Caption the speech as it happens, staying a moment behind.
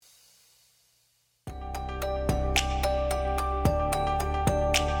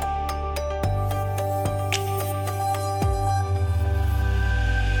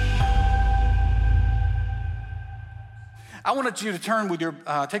I wanted you to turn with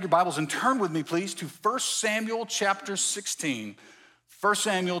take your Bibles and turn with me, please, to 1 Samuel chapter 16. 1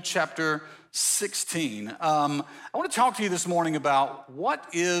 Samuel chapter 16. I want to talk to you this morning about what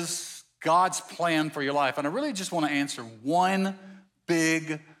is God's plan for your life. And I really just want to answer one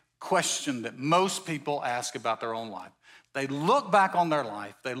big question that most people ask about their own life. They look back on their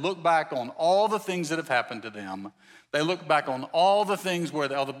life. They look back on all the things that have happened to them. They look back on all the things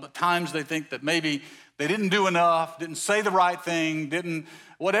where all the times they think that maybe they didn't do enough, didn't say the right thing,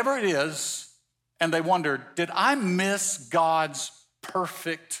 whatever it is, and they wonder, did I miss God's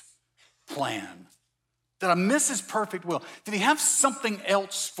perfect plan? Did I miss his perfect will? Did he have something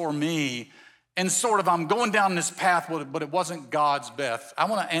else for me? And sort of I'm going down this path, but it wasn't God's best. I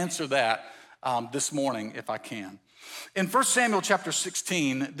want to answer that this morning if I can. In 1 Samuel chapter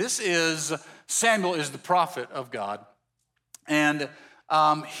 16, Samuel is the prophet of God. And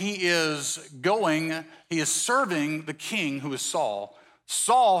he is serving the king who is Saul.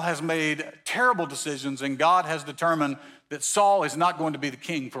 Saul has made terrible decisions, and God has determined that Saul is not going to be the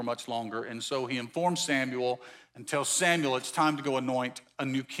king for much longer. And so he informs Samuel and tells Samuel it's time to go anoint a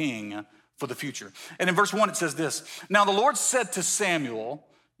new king for the future. And in verse 1 it says this, "Now the Lord said to Samuel,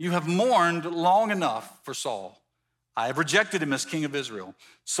 you have mourned long enough for Saul. I have rejected him as king of Israel.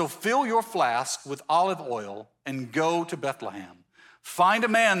 So fill your flask with olive oil and go to Bethlehem. Find a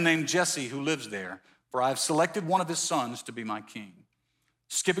man named Jesse who lives there, for I have selected one of his sons to be my king."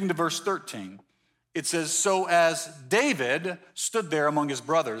 Skipping to verse 13, it says, "So as David stood there among his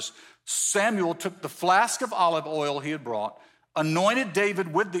brothers, Samuel took the flask of olive oil he had brought, anointed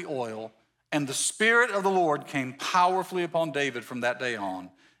David with the oil, and the Spirit of the Lord came powerfully upon David from that day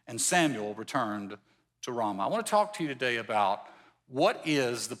on, and Samuel returned to Ramah." I want to talk to you today about what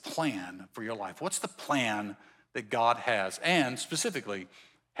is the plan for your life. What's the plan that God has? And specifically,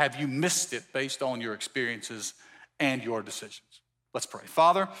 have you missed it based on your experiences and your decisions? Let's pray.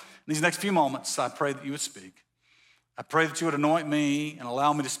 Father, in these next few moments, I pray that you would speak. I pray that you would anoint me and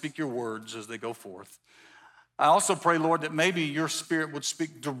allow me to speak your words as they go forth. I also pray, Lord, that maybe your Spirit would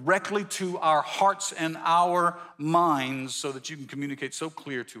speak directly to our hearts and our minds so that you can communicate so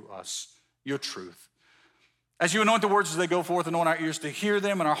clear to us your truth. As you anoint the words as they go forth, anoint our ears to hear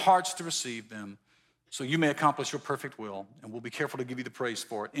them and our hearts to receive them, so you may accomplish your perfect will, and we'll be careful to give you the praise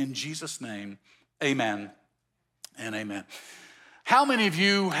for it. In Jesus' name, amen and amen. How many of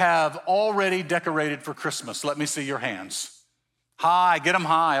you have already decorated for Christmas? Let me see your hands. High, get them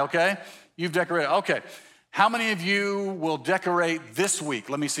high, okay? You've decorated, okay. How many of you will decorate this week?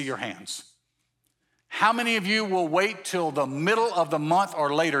 Let me see your hands. How many of you will wait till the middle of the month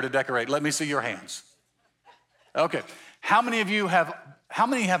or later to decorate? Let me see your hands. Okay. How many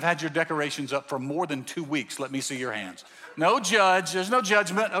have had your decorations up for more than 2 weeks? Let me see your hands. No judge. There's no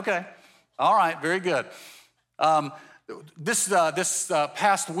judgment. Okay. All right. Very good. This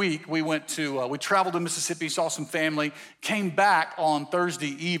past week, we traveled to Mississippi, saw some family, came back on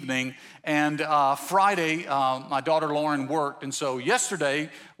Thursday evening, and Friday, my daughter Lauren worked, and so yesterday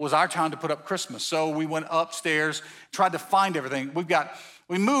was our time to put up Christmas. So we went upstairs, tried to find everything.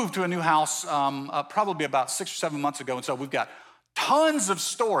 We moved to a new house probably about 6 or 7 months ago, and so we've got tons of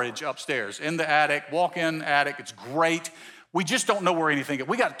storage upstairs in the attic, walk-in attic. It's great. We just don't know where anything is.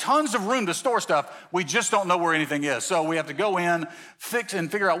 We got tons of room to store stuff. We just don't know where anything is. So we have to go in, fix and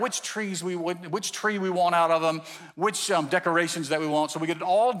figure out which tree we want out of them, which decorations that we want. So we get it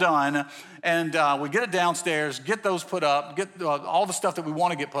all done, and we get it downstairs, get those put up, get all the stuff that we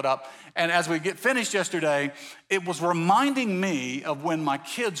want to get put up. And as we get finished yesterday, it was reminding me of when my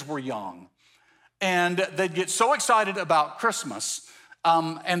kids were young. And they'd get so excited about Christmas,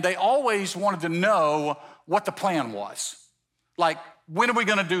 and they always wanted to know what the plan was. Like, when are we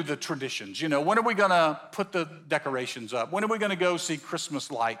going to do the traditions? When are we going to put the decorations up? When are we going to go see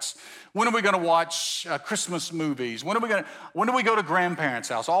Christmas lights? When are we going to watch Christmas movies? When do we go to grandparents'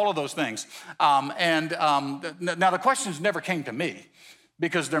 house? All of those things. Now the questions never came to me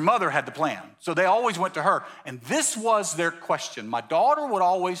because their mother had the plan. So they always went to her. And this was their question. My daughter would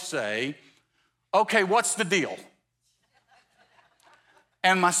always say, "Okay, what's the deal?"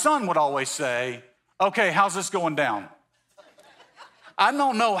 And my son would always say, "Okay, how's this going down?" I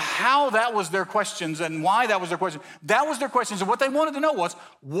don't know how that was their questions and why that was their question. That was their questions, and what they wanted to know was,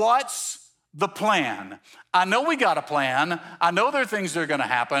 what's the plan? I know we got a plan. I know there are things that are going to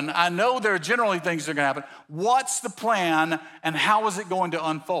happen. I know there are generally things that are going to happen. What's the plan, and how is it going to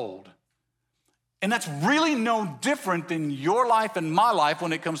unfold? And that's really no different than your life and my life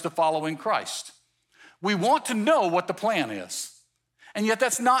when it comes to following Christ. We want to know what the plan is, and yet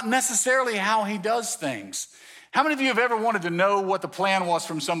that's not necessarily how he does things. How many of you have ever wanted to know what the plan was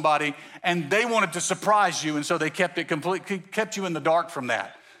from somebody and they wanted to surprise you, and so they kept you in the dark from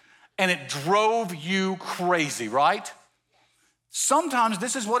that? And it drove you crazy, right? Sometimes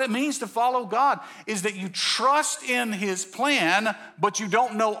this is what it means to follow God, is that you trust in his plan, but you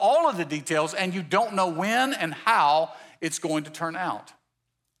don't know all of the details and you don't know when and how it's going to turn out.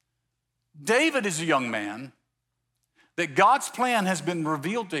 David is a young man that God's plan has been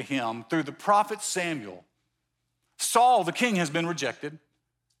revealed to him through the prophet Samuel. Saul, the king, has been rejected,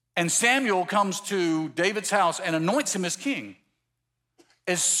 and Samuel comes to David's house and anoints him as king.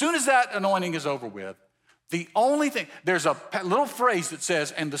 As soon as that anointing is over with, the only thing, there's a little phrase that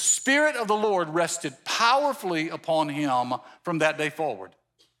says, and the Spirit of the Lord rested powerfully upon him from that day forward.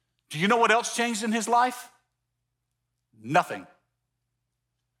 Do you know what else changed in his life? Nothing.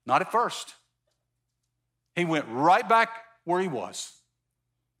 Not at first. He went right back where he was.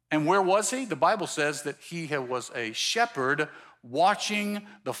 And where was he? The Bible says that he was a shepherd watching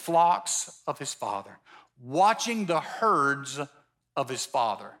the flocks of his father, watching the herds of his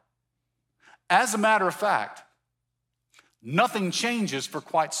father. As a matter of fact, nothing changes for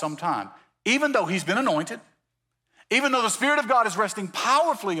quite some time. Even though he's been anointed, even though the Spirit of God is resting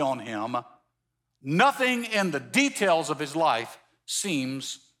powerfully on him, nothing in the details of his life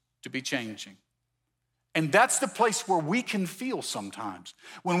seems to be changing. And that's the place where we can feel sometimes.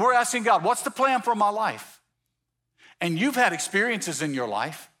 When we're asking God, what's the plan for my life? And you've had experiences in your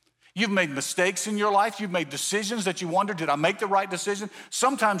life. You've made mistakes in your life. You've made decisions that you wonder, did I make the right decision?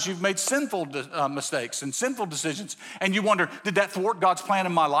 Sometimes you've made sinful mistakes and sinful decisions, and you wonder, did that thwart God's plan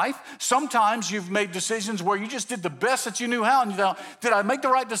in my life? Sometimes you've made decisions where you just did the best that you knew how, and you thought, did I make the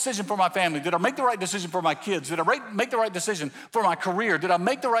right decision for my family? Did I make the right decision for my kids? Did I make the right decision for my career? Did I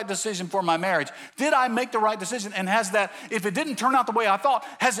make the right decision for my marriage? Did I make the right decision? And has that, if it didn't turn out the way I thought,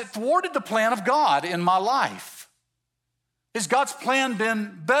 has it thwarted the plan of God in my life? Has God's plan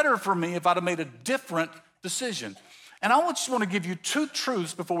been better for me if I'd have made a different decision? And I just want to give you two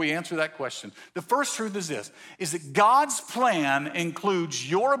truths before we answer that question. The first truth is this, is that God's plan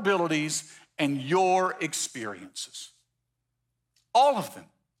includes your abilities and your experiences. All of them.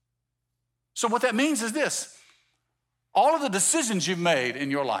 So what that means is this, all of the decisions you've made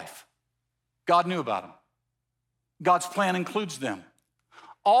in your life, God knew about them. God's plan includes them.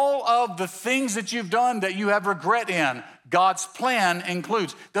 All of the things that you've done that you have regret in, God's plan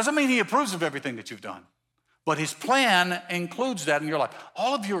includes. Doesn't mean he approves of everything that you've done, but his plan includes that in your life.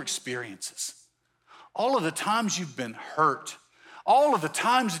 All of your experiences, all of the times you've been hurt, all of the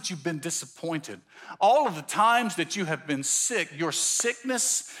times that you've been disappointed, all of the times that you have been sick, your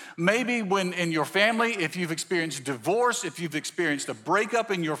sickness, maybe when in your family, if you've experienced divorce, if you've experienced a breakup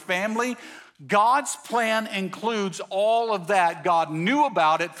in your family, God's plan includes all of that. God knew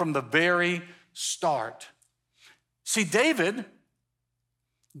about it from the very start. See, David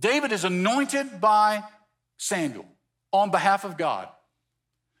is anointed by Samuel on behalf of God.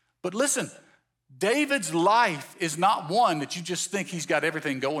 But listen, David's life is not one that you just think he's got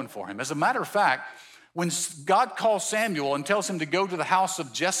everything going for him. As a matter of fact, when God calls Samuel and tells him to go to the house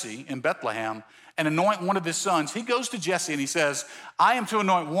of Jesse in Bethlehem and anoint one of his sons, he goes to Jesse and he says, I am to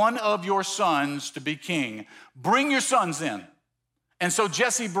anoint one of your sons to be king. Bring your sons in. And so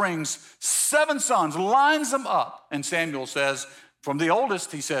Jesse brings 7 sons, lines them up. And Samuel says, from the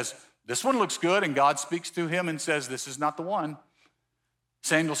oldest, he says, this one looks good. And God speaks to him and says, this is not the one.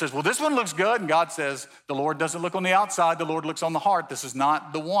 Samuel says, well, this one looks good. And God says, the Lord doesn't look on the outside. The Lord looks on the heart. This is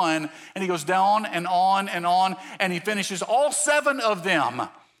not the one. And he goes down and on and on. And he finishes all 7 of them.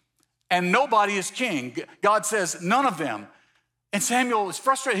 And nobody is king. God says, none of them. And Samuel is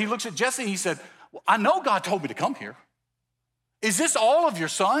frustrated. He looks at Jesse. He said, well, I know God told me to come here. Is this all of your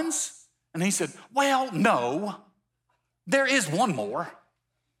sons? And he said, well, no. There is one more.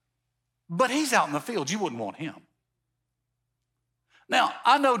 But he's out in the field. You wouldn't want him. Now,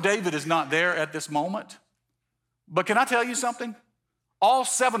 I know David is not there at this moment. But can I tell you something? All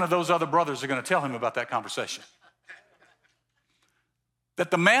 7 of those other brothers are going to tell him about that conversation. That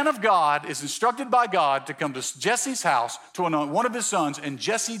the man of God is instructed by God to come to Jesse's house to anoint one of his sons, and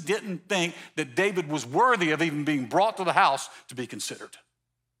Jesse didn't think that David was worthy of even being brought to the house to be considered.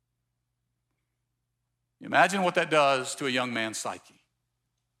 Imagine what that does to a young man's psyche.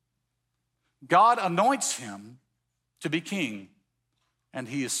 God anoints him to be king, and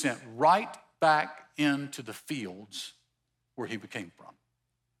he is sent right back into the fields where he came from.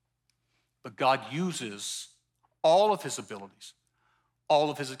 But God uses all of his abilities, all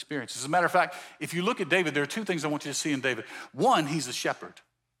of his experiences. As a matter of fact, if you look at David, there are 2 things I want you to see in David. One, he's a shepherd.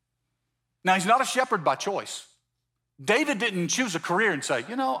 Now, he's not a shepherd by choice. David didn't choose a career and say,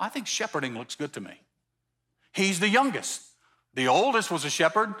 I think shepherding looks good to me. He's the youngest. The oldest was a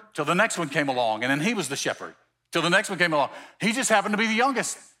shepherd till the next one came along, and then he was the shepherd till the next one came along. He just happened to be the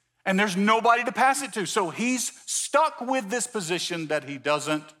youngest, and there's nobody to pass it to. So he's stuck with this position that he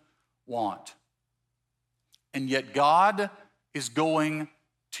doesn't want. And yet God is going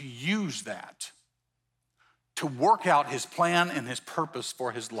to use that to work out his plan and his purpose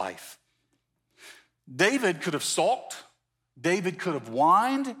for his life. David could have sulked. David could have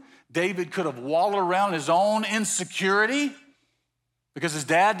whined. David could have wallowed around his own insecurity because his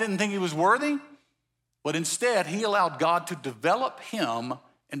dad didn't think he was worthy. But instead, he allowed God to develop him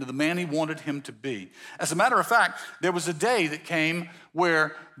into the man he wanted him to be. As a matter of fact, there was a day that came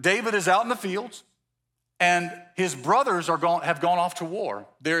where David is out in the fields and his brothers have gone off to war.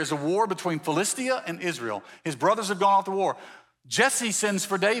 There is a war between Philistia and Israel. His brothers have gone off to war. Jesse sends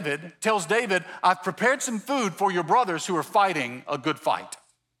for David, tells David, I've prepared some food for your brothers who are fighting a good fight.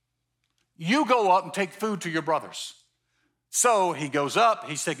 You go up and take food to your brothers. So he goes up,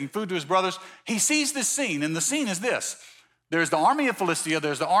 he's taking food to his brothers. He sees this scene, and the scene is this. There's the army of Philistia,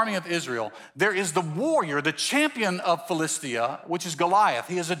 there's the army of Israel. There is the warrior, the champion of Philistia, which is Goliath.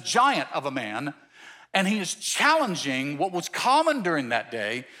 He is a giant of a man, and he is challenging what was common during that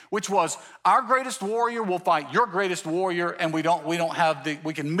day, which was our greatest warrior will fight your greatest warrior, and we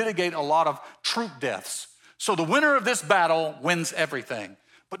can mitigate a lot of troop deaths. So the winner of this battle wins everything.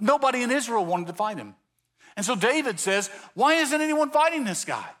 But nobody in Israel wanted to fight him. And so David says, why isn't anyone fighting this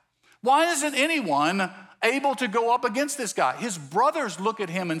guy? Why isn't anyone able to go up against this guy? His brothers look at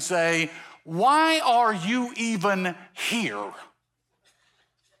him and say, why are you even here?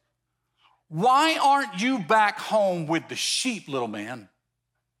 Why aren't you back home with the sheep, little man?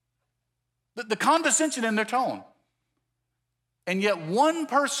 The condescension in their tone. And yet one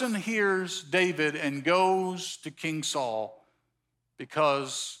person hears David and goes to King Saul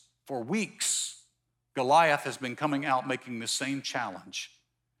because for weeks, Goliath has been coming out making the same challenge.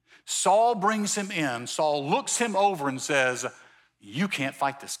 Saul brings him in. Saul looks him over and says, you can't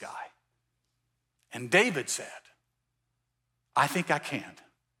fight this guy. And David said, I think I can.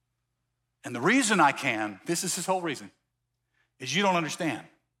 And the reason I can, this is his whole reason, is you don't understand.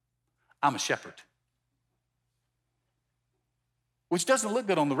 I'm a shepherd. Which doesn't look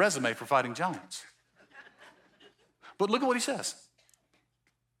good on the resume for fighting giants. But look at what he says.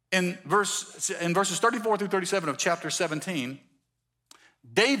 In verses 34 through 37 of chapter 17,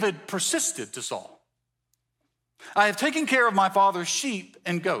 David persisted to Saul. I have taken care of my father's sheep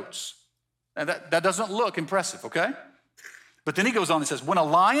and goats. Now that doesn't look impressive, okay? But then he goes on and says, when a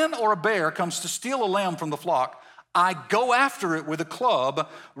lion or a bear comes to steal a lamb from the flock, I go after it with a club,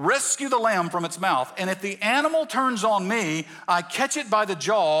 rescue the lamb from its mouth, and if the animal turns on me, I catch it by the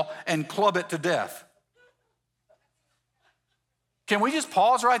jaw and club it to death. Can we just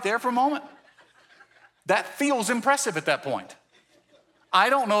pause right there for a moment? That feels impressive at that point. I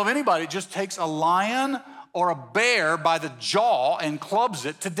don't know of anybody that just takes a lion or a bear by the jaw and clubs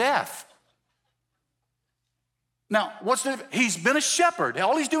it to death. Now, he's been a shepherd.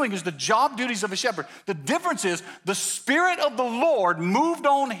 All he's doing is the job duties of a shepherd. The difference is the Spirit of the Lord moved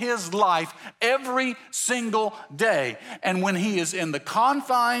on his life every single day. And when he is in the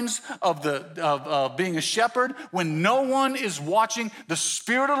confines of being a shepherd, when no one is watching, the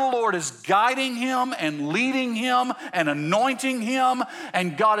Spirit of the Lord is guiding him and leading him and anointing him,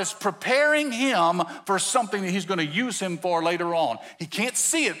 and God is preparing him for something that he's going to use him for later on. He can't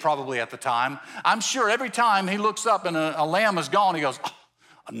see it probably at the time. I'm sure every time he looks up and a lamb is gone, he goes, oh,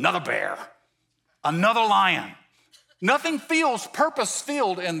 another bear, another lion. Nothing feels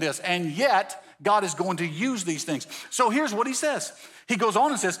purpose-filled in this, and yet God is going to use these things. So here's what he says. He goes on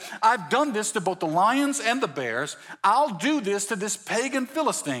and says, I've done this to both the lions and the bears. I'll do this to this pagan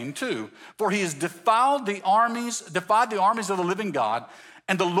Philistine too, for he has defied the armies of the living God.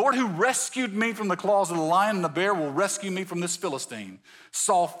 And the Lord who rescued me from the claws of the lion and the bear will rescue me from this Philistine.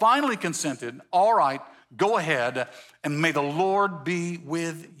 Saul finally consented. All right, go ahead, and may the Lord be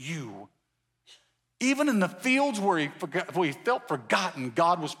with you. Even in the fields where he felt forgotten,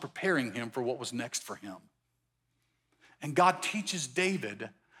 God was preparing him for what was next for him. And God teaches David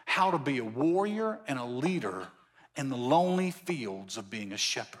how to be a warrior and a leader in the lonely fields of being a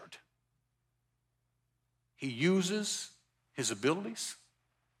shepherd. He uses his abilities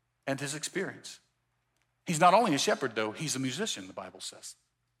and his experience. He's not only a shepherd, though, he's a musician, the Bible says.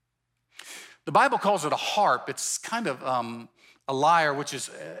 The Bible calls it a harp. It's kind of a lyre, which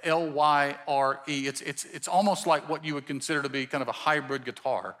is L-Y-R-E. It's almost like what you would consider to be kind of a hybrid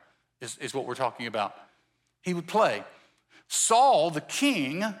guitar is what we're talking about. He would play. Saul, the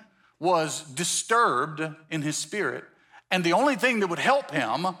king, was disturbed in his spirit, and the only thing that would help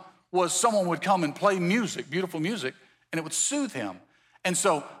him was someone would come and play music, beautiful music, and it would soothe him. And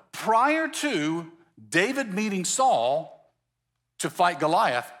so prior to David meeting Saul to fight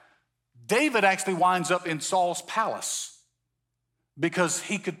Goliath, David actually winds up in Saul's palace because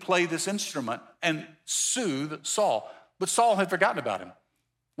he could play this instrument and soothe Saul. But Saul had forgotten about him.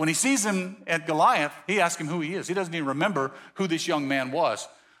 When he sees him at Goliath, he asks him who he is. He doesn't even remember who this young man was.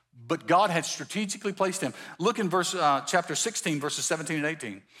 But God had strategically placed him. Look in chapter 16, verses 17 and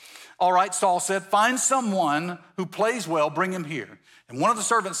 18. All right, Saul said, find someone who plays well, bring him here. And one of the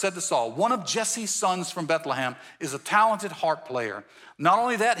servants said to Saul, one of Jesse's sons from Bethlehem is a talented harp player. Not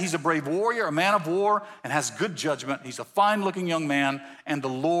only that, he's a brave warrior, a man of war, and has good judgment. He's a fine-looking young man, and the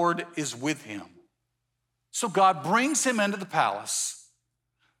Lord is with him. So God brings him into the palace.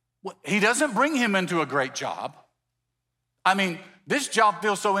 He doesn't bring him into a great job. I mean, this job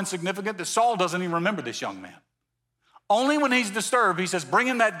feels so insignificant that Saul doesn't even remember this young man. Only when he's disturbed, he says, bring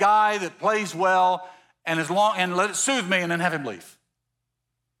in that guy that plays well and let it soothe me, and then have him leave.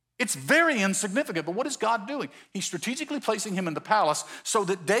 It's very insignificant, but what is God doing? He's strategically placing him in the palace so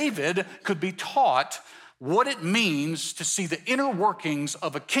that David could be taught what it means to see the inner workings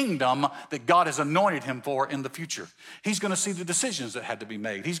of a kingdom that God has anointed him for in the future. He's going to see the decisions that had to be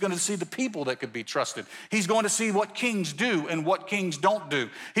made. He's going to see the people that could be trusted. He's going to see what kings do and what kings don't do.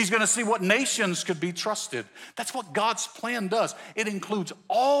 He's going to see what nations could be trusted. That's what God's plan does. It includes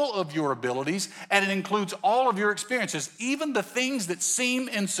all of your abilities, and it includes all of your experiences, even the things that seem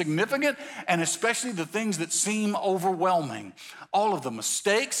insignificant, and especially the things that seem overwhelming. All of the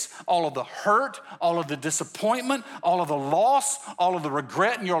mistakes, all of the hurt, all of the disappointment, all of the loss, all of the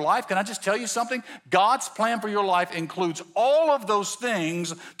regret in your life. Can I just tell you something? God's plan for your life includes all of those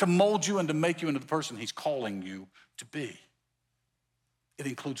things to mold you and to make you into the person he's calling you to be. It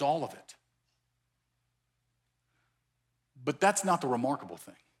includes all of it. But that's not the remarkable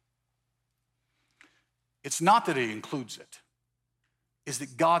thing. It's not that he includes it. It's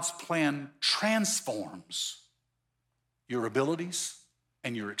that God's plan transforms your abilities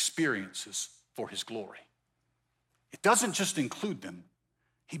and your experiences for his glory. It doesn't just include them.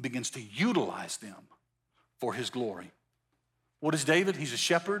 He begins to utilize them for his glory. What is David? He's a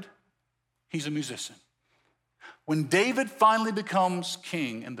shepherd. He's a musician. When David finally becomes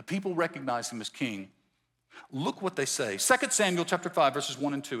king and the people recognize him as king, look what they say. 2 Samuel chapter 5, verses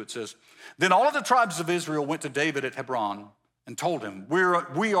 1 and 2, it says, then all of the tribes of Israel went to David at Hebron and told him,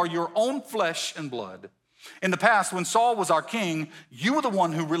 we are your own flesh and blood. In the past, when Saul was our king, you were the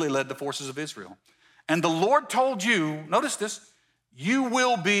one who really led the forces of Israel. And the Lord told you, notice this, you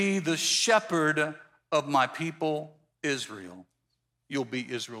will be the shepherd of my people Israel. You'll be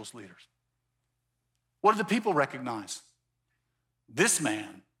Israel's leaders. What did the people recognize? This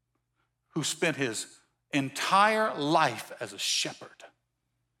man who spent his entire life as a shepherd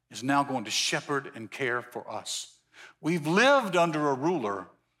is now going to shepherd and care for us. We've lived under a ruler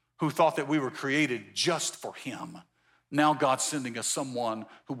who thought that we were created just for him. Now God's sending us someone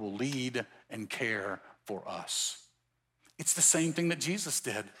who will lead and care for us. It's the same thing that Jesus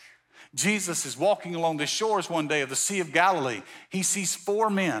did. Jesus is walking along the shores one day of the Sea of Galilee. He sees 4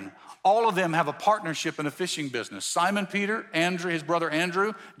 men. All of them have a partnership in a fishing business. Simon Peter, Andrew, his brother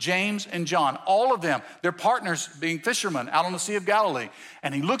Andrew, James, and John. All of them, they're partners being fishermen out on the Sea of Galilee.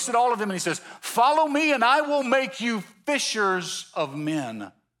 And he looks at all of them and he says, follow me and I will make you fishers of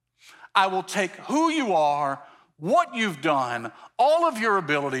men. I will take who you are, what you've done, all of your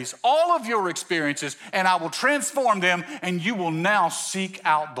abilities, all of your experiences, and I will transform them, and you will now seek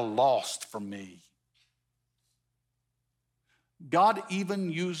out the lost for me. God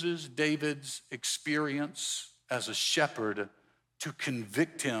even uses David's experience as a shepherd to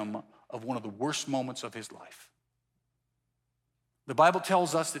convict him of one of the worst moments of his life. The Bible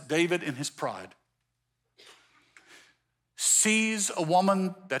tells us that David, in his pride, sees a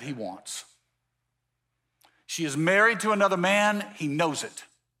woman that he wants. She is married to another man. He knows it.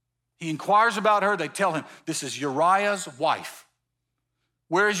 He inquires about her. They tell him, this is Uriah's wife.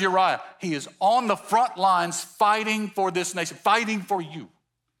 Where is Uriah? He is on the front lines fighting for this nation, fighting for you.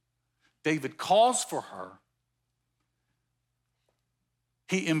 David calls for her.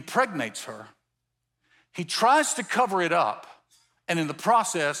 He impregnates her. He tries to cover it up. And in the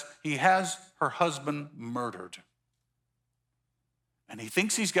process, he has her husband murdered. And he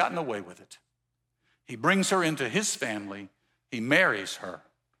thinks he's gotten away with it. He brings her into his family. He marries her.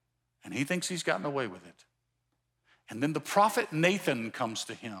 And he thinks he's gotten away with it. And then the prophet Nathan comes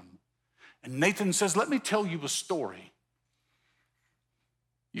to him. And Nathan says, let me tell you a story.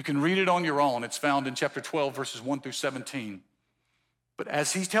 You can read it on your own. It's found in chapter 12, verses 1 through 17. But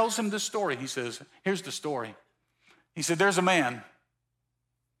as he tells him this story, he says, here's the story. He said, there's a man.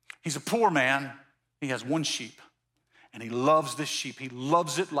 He's a poor man. He has one sheep, and he loves this sheep. He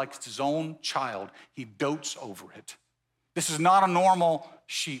loves it like it's his own child. He dotes over it. This is not a normal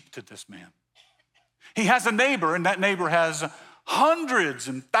sheep to this man. He has a neighbor, and that neighbor has hundreds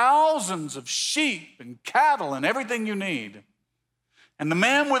and thousands of sheep and cattle and everything you need. And the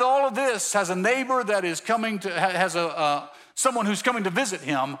man with all of this has a neighbor that is coming to, has someone who's coming to visit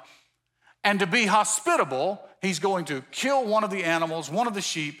him. And to be hospitable, he's going to kill one of the animals, one of the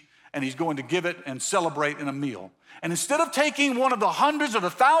sheep, and he's going to give it and celebrate in a meal. And instead of taking one of the hundreds or the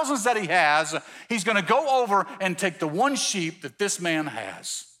thousands that he has, he's going to go over and take the one sheep that this man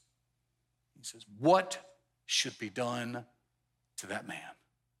has. He says, what should be done to that man?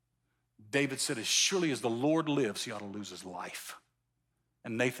 David said, as surely as the Lord lives, he ought to lose his life.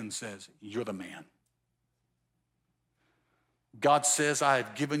 And Nathan says, you're the man. God says, I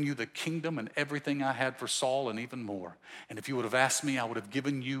have given you the kingdom and everything I had for Saul and even more. And if you would have asked me, I would have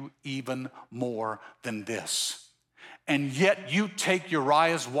given you even more than this. And yet you take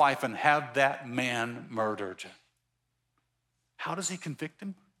Uriah's wife and have that man murdered. How does he convict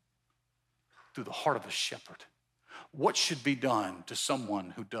him? Through the heart of a shepherd. What should be done to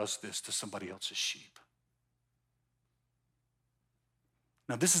someone who does this to somebody else's sheep?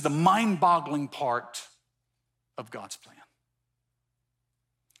 Now, this is the mind-boggling part of God's plan.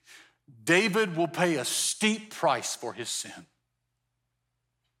 David will pay a steep price for his sin.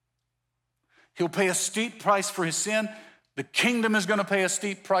 He'll pay a steep price for his sin. The kingdom is going to pay a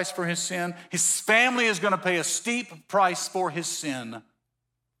steep price for his sin. His family is going to pay a steep price for his sin.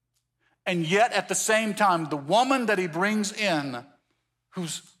 And yet, at the same time, the woman that he brings in,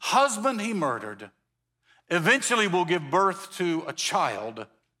 whose husband he murdered, eventually will give birth to a child,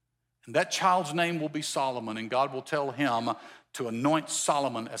 and that child's name will be Solomon, and God will tell him to anoint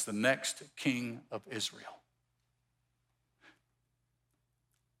Solomon as the next king of Israel.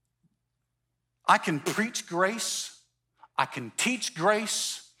 I can preach grace, I can teach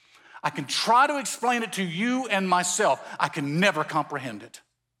grace, I can try to explain it to you and myself. I can never comprehend it.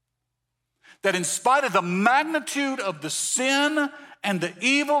 That in spite of the magnitude of the sin and the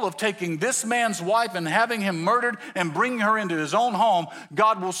evil of taking this man's wife and having him murdered and bringing her into his own home,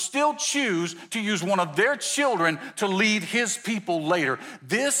 God will still choose to use one of their children to lead his people later.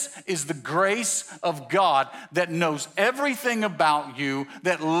 This is the grace of God that knows everything about you,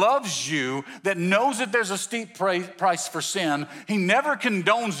 that loves you, that knows that there's a steep price for sin. He never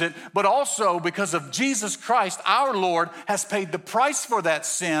condones it, but also because of Jesus Christ, our Lord, has paid the price for that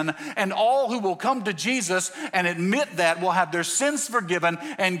sin, and all who will come to Jesus and admit that will have their sins forgiven,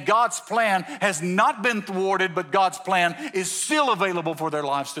 and God's plan has not been thwarted, but God's plan is still available for their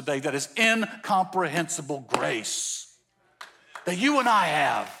lives today. That is incomprehensible grace that you and I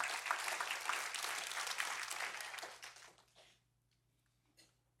have.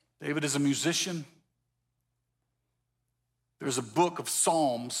 David is a musician. There's a book of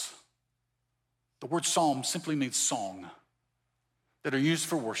Psalms. The word psalm simply means song, that are used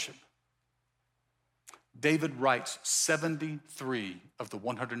for worship. David writes 73 of the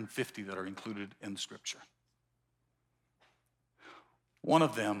 150 that are included in Scripture. One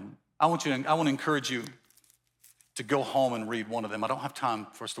of them, I want to encourage you to go home and read one of them. I don't have time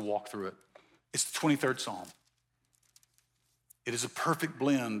for us to walk through it. It's the 23rd Psalm. It is a perfect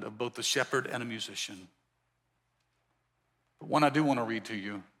blend of both a shepherd and a musician. But one I do want to read to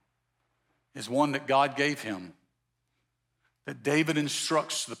you is one that God gave him, that David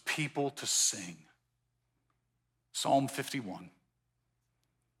instructs the people to sing. Psalm 51.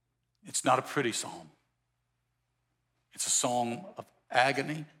 It's not a pretty psalm. It's a song of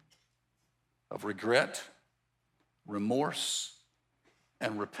agony, of regret, remorse,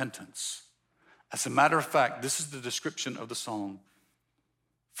 and repentance. As a matter of fact, this is the description of the song.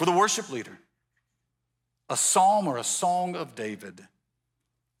 For the worship leader, a psalm or a song of David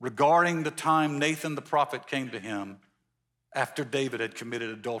regarding the time Nathan the prophet came to him after David had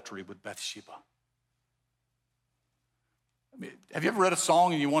committed adultery with Bathsheba. Have you ever read a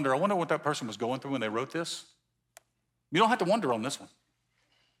song and you wonder, I wonder what that person was going through when they wrote this? You don't have to wonder on this one.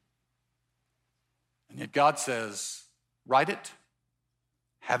 And yet God says, write it,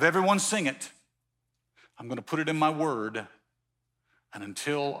 have everyone sing it. I'm going to put it in my word, and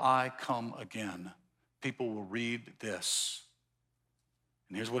until I come again, people will read this.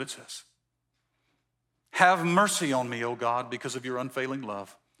 And here's what it says. Have mercy on me, O God, because of your unfailing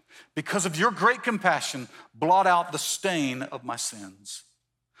love. Because of your great compassion, blot out the stain of my sins.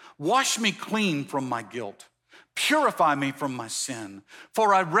 Wash me clean from my guilt. Purify me from my sin.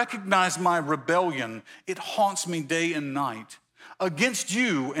 For I recognize my rebellion. It haunts me day and night. Against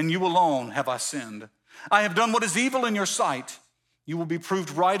you and you alone have I sinned. I have done what is evil in your sight, You will be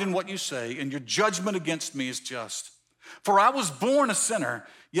proved right in what you say, and your judgment against me is just. For I was born a sinner,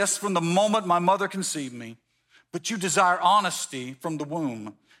 yes, from the moment my mother conceived me. But you desire honesty from the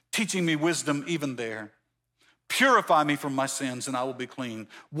womb, teaching me wisdom even there. Purify me from my sins, and I will be clean.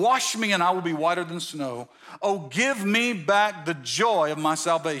 Wash me, and I will be whiter than snow. Oh, give me back the joy of my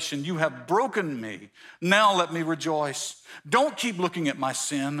salvation. You have broken me. Now let me rejoice. Don't keep looking at my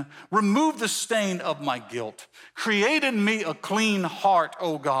sin. Remove the stain of my guilt. Create in me a clean heart,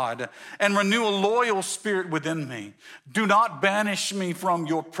 O God, and renew a loyal spirit within me. Do not banish me from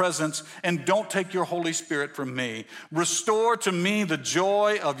your presence, and don't take your Holy Spirit from me. Restore to me the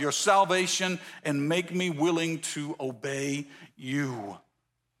joy of your salvation, and make me willing to obey you.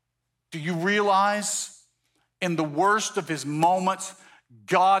 Do you realize in the worst of his moments,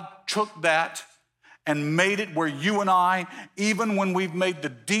 God took that and made it where you and I, even when we've made the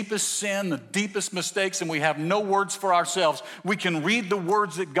deepest sin, the deepest mistakes, and we have no words for ourselves, we can read the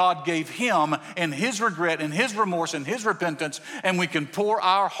words that God gave him and his regret and his remorse and his repentance, and we can pour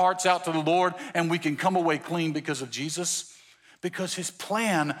our hearts out to the Lord, and we can come away clean because of Jesus. Because his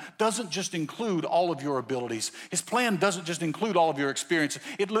plan doesn't just include all of your abilities. His plan doesn't just include all of your experiences.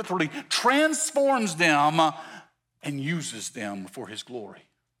 It literally transforms them and uses them for his glory.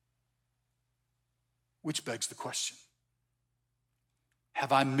 Which begs the question,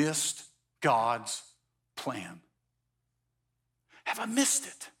 have I missed God's plan? Have I missed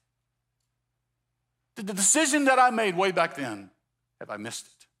it? Did the decision that I made way back then, have I missed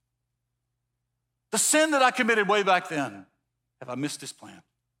it? The sin that I committed way back then, have I missed his plan?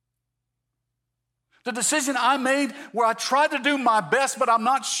 The decision I made where I tried to do my best, but I'm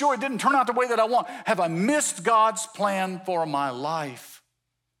not sure it didn't turn out the way that I want, have I missed God's plan for my life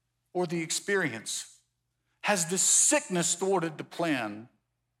or the experience? Has this sickness thwarted the plan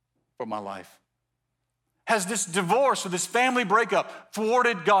for my life? Has this divorce or this family breakup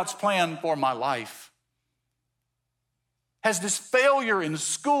thwarted God's plan for my life? Has this failure in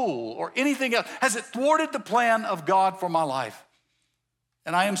school or anything else, has it thwarted the plan of God for my life?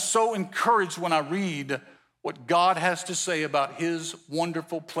 And I am so encouraged when I read what God has to say about his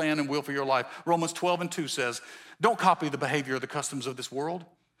wonderful plan and will for your life. Romans 12:2 says, don't copy the behavior or the customs of this world,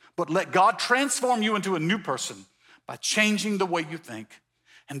 but let God transform you into a new person by changing the way you think.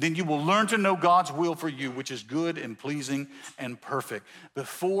 And then you will learn to know God's will for you, which is good and pleasing and perfect.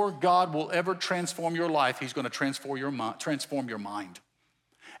 Before God will ever transform your life, he's going to transform your mind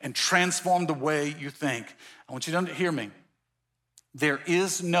and transform the way you think. I want you to hear me. There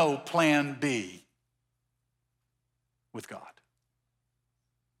is no plan B with God.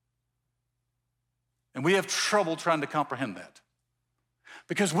 And we have trouble trying to comprehend that.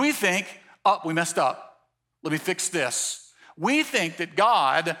 Because we think, we messed up. Let me fix this. We think that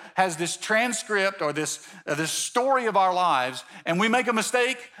God has this transcript or this story of our lives, and we make a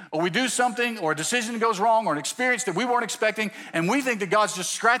mistake or we do something or a decision goes wrong or an experience that we weren't expecting, and we think that God's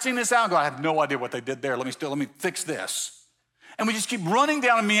just scratching this out and going, I have no idea what they did there. Let me fix this. And we just keep running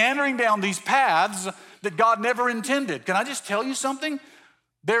down and meandering down these paths that God never intended. Can I just tell you something?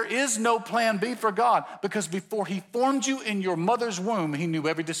 There is no plan B for God, because before he formed you in your mother's womb, he knew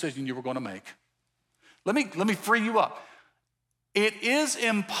every decision you were going to make. Let me free you up. It is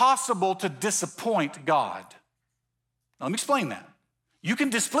impossible to disappoint God. Now, let me explain that. You can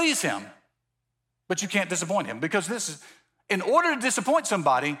displease him, but you can't disappoint him, because in order to disappoint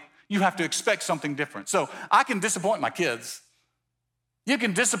somebody, you have to expect something different. So I can disappoint my kids. You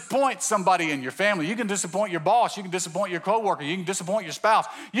can disappoint somebody in your family. You can disappoint your boss. You can disappoint your coworker. You can disappoint your spouse.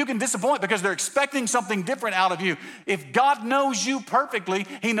 You can disappoint because they're expecting something different out of you. If God knows you perfectly,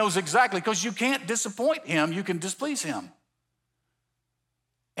 he knows exactly, because you can't disappoint him. You can displease him.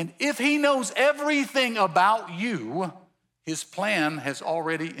 And if he knows everything about you, his plan has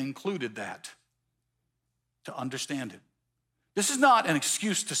already included that to understand it. This is not an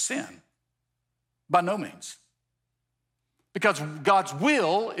excuse to sin, by no means. Because God's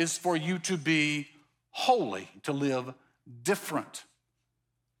will is for you to be holy, to live different.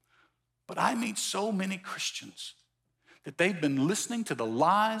 But I meet so many Christians that they've been listening to the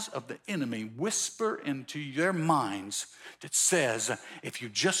lies of the enemy whisper into their minds that says, if you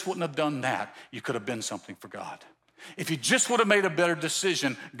just wouldn't have done that, you could have been something for God. If you just would have made a better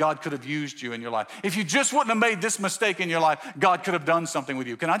decision, God could have used you in your life. If you just wouldn't have made this mistake in your life, God could have done something with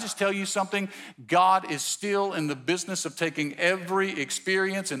you. Can I just tell you something? God is still in the business of taking every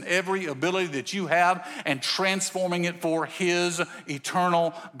experience and every ability that you have and transforming it for his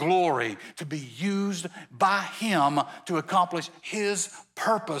eternal glory, to be used by him to accomplish his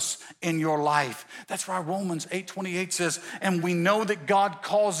purpose in your life. That's why Romans 8:28 says, and we know that God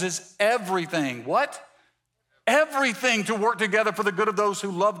causes everything, what? Everything to work together for the good of those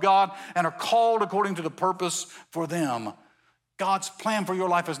who love God and are called according to the purpose for them. God's plan for your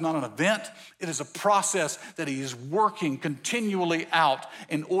life is not an event. It is a process that he is working continually out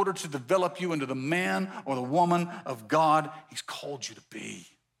in order to develop you into the man or the woman of God he's called you to be.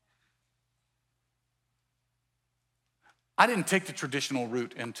 I didn't take the traditional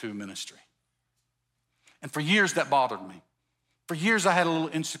route into ministry. And for years that bothered me. For years I had a little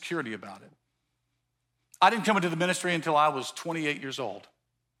insecurity about it. I didn't come into the ministry until I was 28 years old.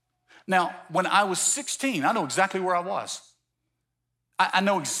 Now, when I was 16, I know exactly where I was.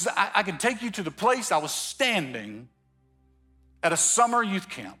 I can take you to the place I was standing at a summer youth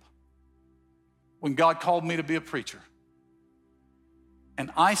camp when God called me to be a preacher.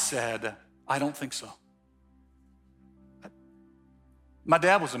 And I said, I don't think so. My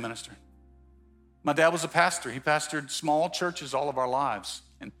dad was a minister. My dad was a pastor. He pastored small churches all of our lives.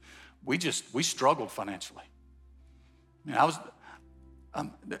 And we struggled financially.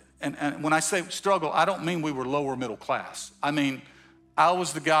 And when I say struggle, I don't mean we were lower middle class. I mean, I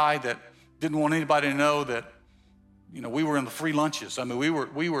was the guy that didn't want anybody to know that, we were in the free lunches. I mean,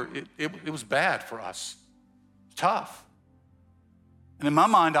 it was bad for us. Tough. And in my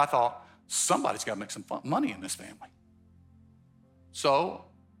mind, I thought, somebody's got to make some money in this family. So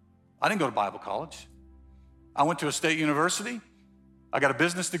I didn't go to Bible college. I went to a state university. I got a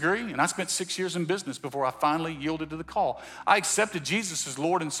business degree, and I spent 6 years in business before I finally yielded to the call. I accepted Jesus as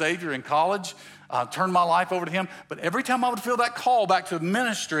Lord and Savior in college, turned my life over to him, but every time I would feel that call back to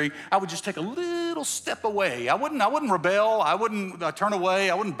ministry, I would just take a little step away. I wouldn't rebel. I wouldn't turn away.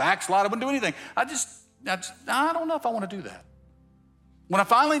 I wouldn't backslide. I wouldn't do anything. I don't know if I want to do that. When I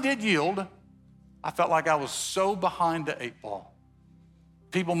finally did yield, I felt like I was so behind the eight ball.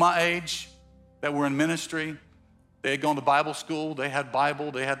 People my age that were in ministry, they had gone to Bible school, they had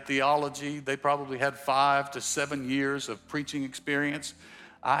Bible, they had theology, they probably had 5 to 7 years of preaching experience.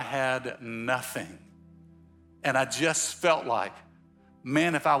 I had nothing. And I just felt like,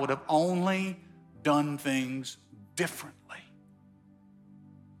 man, if I would have only done things differently.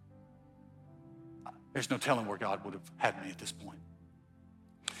 There's no telling where God would have had me at this point.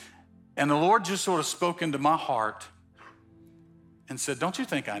 And the Lord just sort of spoke into my heart and said, don't you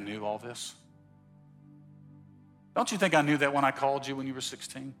think I knew all this? Don't you think I knew that when I called you when you were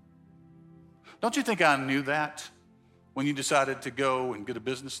 16? Don't you think I knew that when you decided to go and get a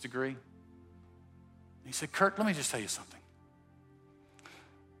business degree? He said, Kurt, let me just tell you something.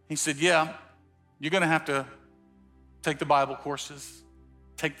 He said, yeah, you're going to have to take the Bible courses,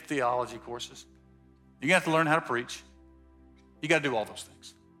 take the theology courses. You're going to have to learn how to preach. You got to do all those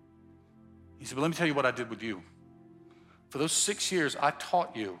things. He said, but let me tell you what I did with you. For those 6 years, I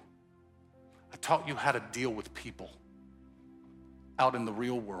taught you how to deal with people out in the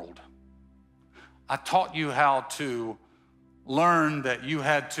real world. I taught you how to learn that you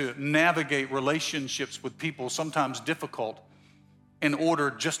had to navigate relationships with people, sometimes difficult, in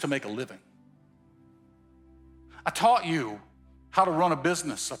order just to make a living. I taught you how to run a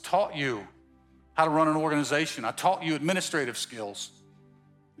business. I taught you how to run an organization. I taught you administrative skills.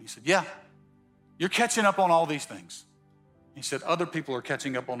 He said, yeah, you're catching up on all these things. He said, other people are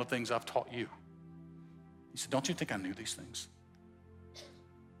catching up on the things I've taught you. He said, don't you think I knew these things?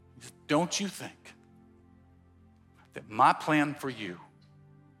 He said, don't you think that my plan for you,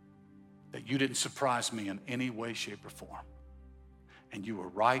 that you didn't surprise me in any way, shape, or form, and you were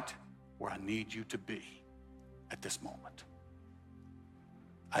right where I need you to be at this moment?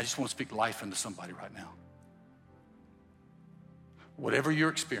 I just want to speak life into somebody right now. Whatever you're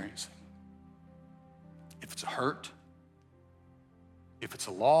experiencing, if it's a hurt, if it's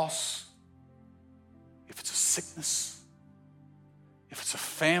a loss, if it's a sickness, if it's a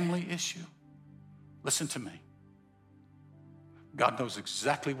family issue, listen to me. God knows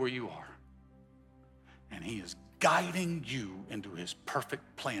exactly where you are, and he is guiding you into his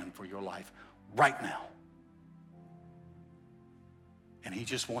perfect plan for your life right now. And he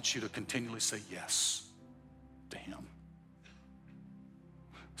just wants you to continually say yes to him.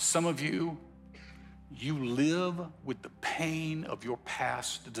 Some of you, you live with the pain of your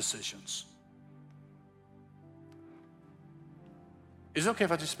past decisions. Is it okay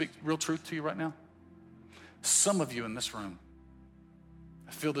if I just speak real truth to you right now? Some of you in this room,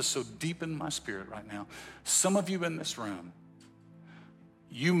 I feel this so deep in my spirit right now. Some of you in this room,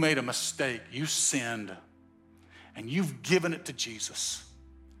 you made a mistake, you sinned, and you've given it to Jesus.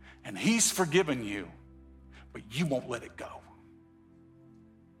 And he's forgiven you, but you won't let it go.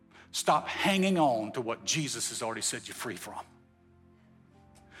 Stop hanging on to what Jesus has already set you free from.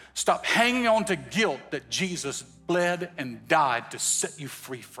 Stop hanging on to guilt that Jesus bled and died to set you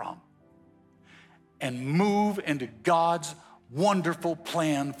free from. and move into God's wonderful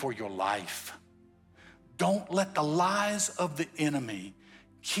plan for your life. Don't let the lies of the enemy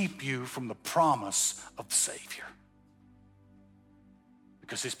keep you from the promise of the Savior.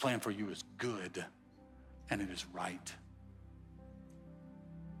 Because his plan for you is good and it is right.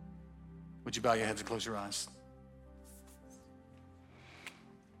 Would you bow your heads and close your eyes?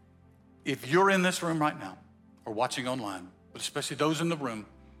 If you're in this room right now or watching online, but especially those in the room,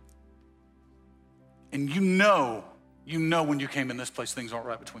 and you know when you came in this place, things aren't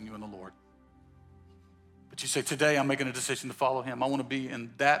right between you and the Lord. But you say, today I'm making a decision to follow him. I want to be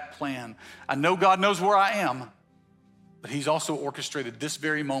in that plan. I know God knows where I am, but he's also orchestrated this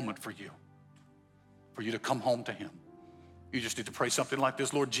very moment for you to come home to him. You just need to pray something like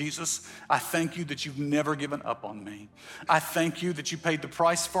this. Lord Jesus, I thank you that you've never given up on me. I thank you that you paid the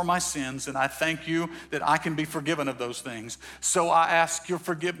price for my sins, and I thank you that I can be forgiven of those things. So I ask your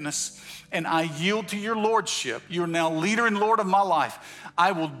forgiveness, and I yield to your lordship. You're now leader and Lord of my life.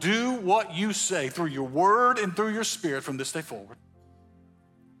 I will do what you say through your word and through your spirit from this day forward.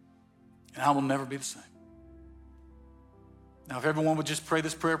 And I will never be the same. Now, if everyone would just pray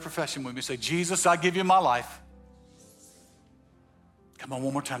this prayer of profession with me, say, Jesus, I give you my life. Come on,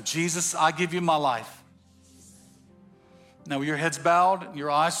 one more time. Jesus, I give you my life. Now, with your heads bowed and your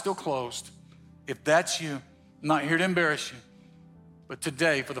eyes still closed, if that's you, I'm not here to embarrass you, but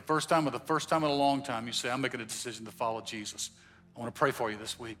today, for the first time or the first time in a long time, you say, I'm making a decision to follow Jesus. I want to pray for you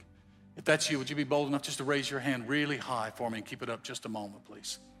this week. If that's you, would you be bold enough just to raise your hand really high for me and keep it up just a moment,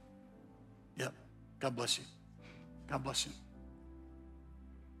 please? Yep. God bless you. God bless you.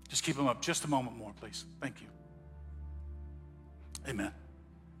 Just keep them up just a moment more, please. Thank you. Amen.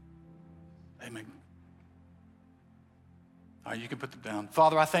 Amen. All right, you can put them down.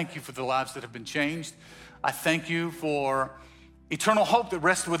 Father, I thank you for the lives that have been changed. I thank you for eternal hope that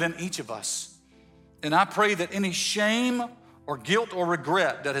rests within each of us. And I pray that any shame or guilt or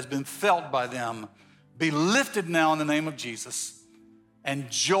regret that has been felt by them be lifted now in the name of Jesus, and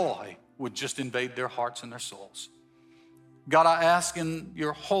joy would just invade their hearts and their souls. God, I ask in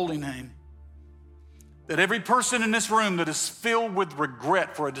your holy name that every person in this room that is filled with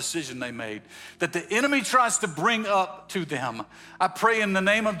regret for a decision they made, that the enemy tries to bring up to them, I pray in the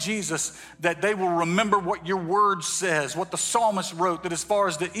name of Jesus that they will remember what your word says, what the psalmist wrote, that as far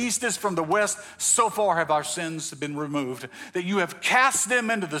as the east is from the west, so far have our sins been removed, that you have cast them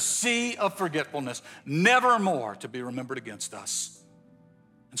into the sea of forgetfulness, never more to be remembered against us.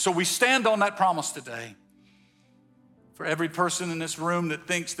 And so we stand on that promise today. For every person in this room that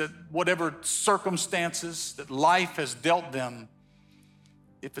thinks that whatever circumstances that life has dealt them,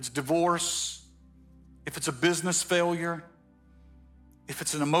 if it's divorce, if it's a business failure, if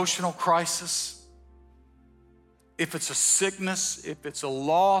it's an emotional crisis, if it's a sickness, if it's a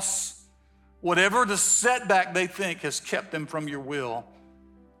loss, whatever the setback they think has kept them from your will,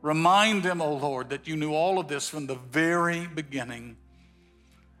 remind them, oh Lord, that you knew all of this from the very beginning,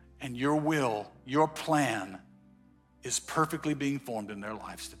 and your will, your plan is perfectly being formed in their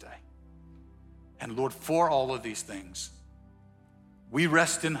lives today. And Lord, for all of these things, we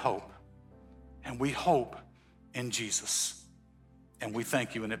rest in hope, and we hope in Jesus. And we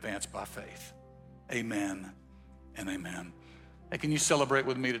thank you in advance by faith. Amen and amen. Hey, can you celebrate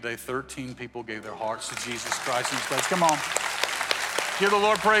with me today? 13 people gave their hearts to Jesus Christ in this place. Come on. Give the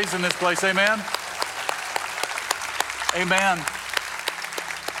Lord praise in this place. Amen. Amen.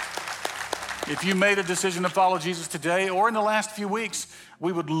 If you made a decision to follow Jesus today or in the last few weeks,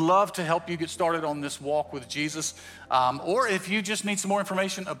 we would love to help you get started on this walk with Jesus. Or if you just need some more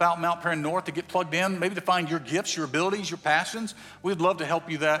information about Mount Paran North to get plugged in, maybe to find your gifts, your abilities, your passions, we'd love to help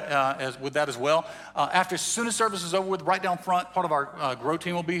you with that as well. As soon as service is over with, right down front, part of our Grow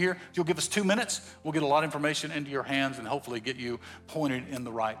team will be here. If you'll give us 2 minutes, we'll get a lot of information into your hands and hopefully get you pointed in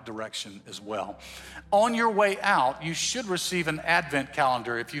the right direction as well. On your way out, you should receive an Advent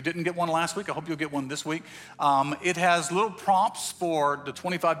calendar. If you didn't get one last week, I hope you'll get one this week. It has little prompts for the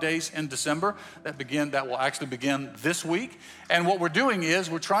 25 days in December that will actually begin this week. And what we're doing is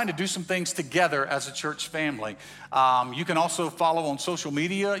we're trying to do some things together as a church family. You can also follow on social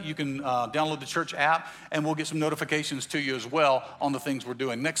media. You can download the church app, and we'll get some notifications to you as well on the things we're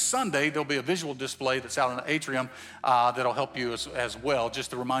doing. Next Sunday, there'll be a visual display that's out in the atrium that'll help you as well,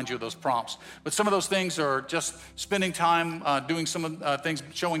 just to remind you of those prompts. But some of those things are just spending time doing some things,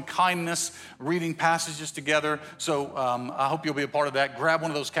 showing kindness, reading passages together. So I hope you'll be a part of that. Grab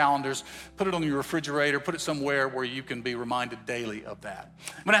one of those calendars, put it on your refrigerator, put it somewhere where you can be reminded daily of that.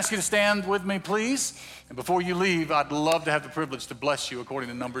 I'm going to ask you to stand with me, please. And before you leave, I'd love to have the privilege to bless you according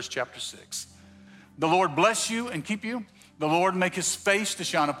to Numbers chapter 6. The Lord bless you and keep you. The Lord make his face to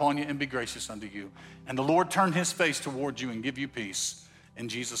shine upon you and be gracious unto you. And the Lord turn his face toward you and give you peace. In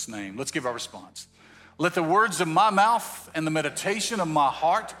Jesus' name. Let's give our response. Let the words of my mouth and the meditation of my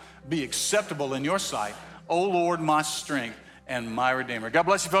heart be acceptable in your sight, O Lord, my strength and my Redeemer. God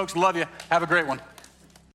bless you, folks. Love you. Have a great one.